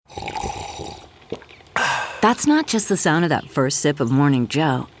That's not just the sound of that first sip of Morning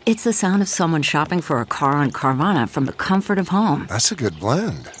Joe. It's the sound of someone shopping for a car on Carvana from the comfort of home. That's a good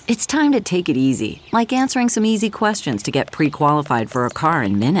blend. It's time to take it easy, like answering some easy questions to get pre-qualified for a car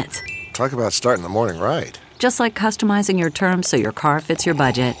in minutes. Talk about starting the morning right. Just like customizing your terms so your car fits your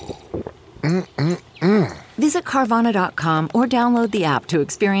budget. Visit Carvana.com or download the app to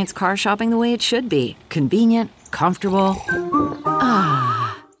experience car shopping the way it should be. Convenient, comfortable.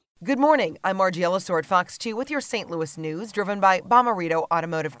 Good morning. I'm Margie Ellisor at Fox 2 with your St. Louis news, driven by Bomarito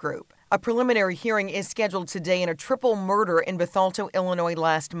Automotive Group. A preliminary hearing is scheduled today in a triple murder in Bethalto, Illinois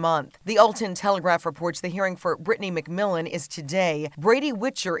last month. The Alton Telegraph reports the hearing for Brittany McMillan is today. Brady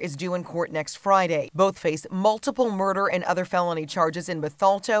Witcher is due in court next Friday. Both face multiple murder and other felony charges in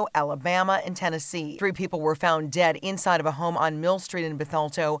Bethalto, Alabama, and Tennessee. 3 people were found dead inside of a home on Mill Street in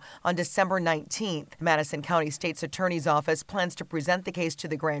Bethalto on December 19th. Madison County State's Attorney's Office plans to present the case to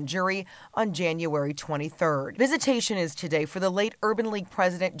the grand jury on January 23rd. Visitation is today for the late Urban League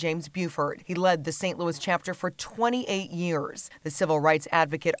president James Buford. He led the St. Louis chapter for 28 years. The civil rights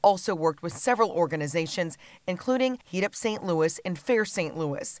advocate also worked with several organizations, including Heat Up St. Louis and Fair St.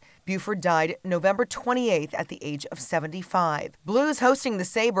 Louis. Buford died November 28th at the age of 75. Blues hosting the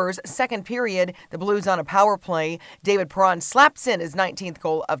Sabres, second period. The Blues on a power play. David Perron slaps in his 19th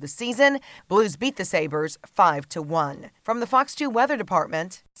goal of the season. Blues beat the Sabres 5-1. From the Fox 2 Weather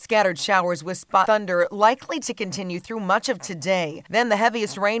Department, scattered showers with spot thunder likely to continue through much of today. Then the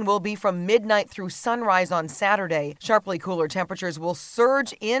heaviest rain will be from midnight through sunrise on Saturday. Sharply cooler temperatures will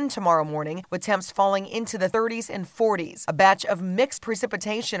surge in tomorrow morning, with temps falling into the 30s and 40s. A batch of mixed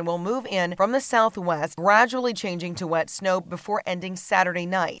precipitation will move in from the southwest, gradually changing to wet snow before ending Saturday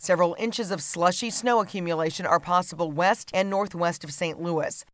night. Several inches of slushy snow accumulation are possible west and northwest of St. Louis.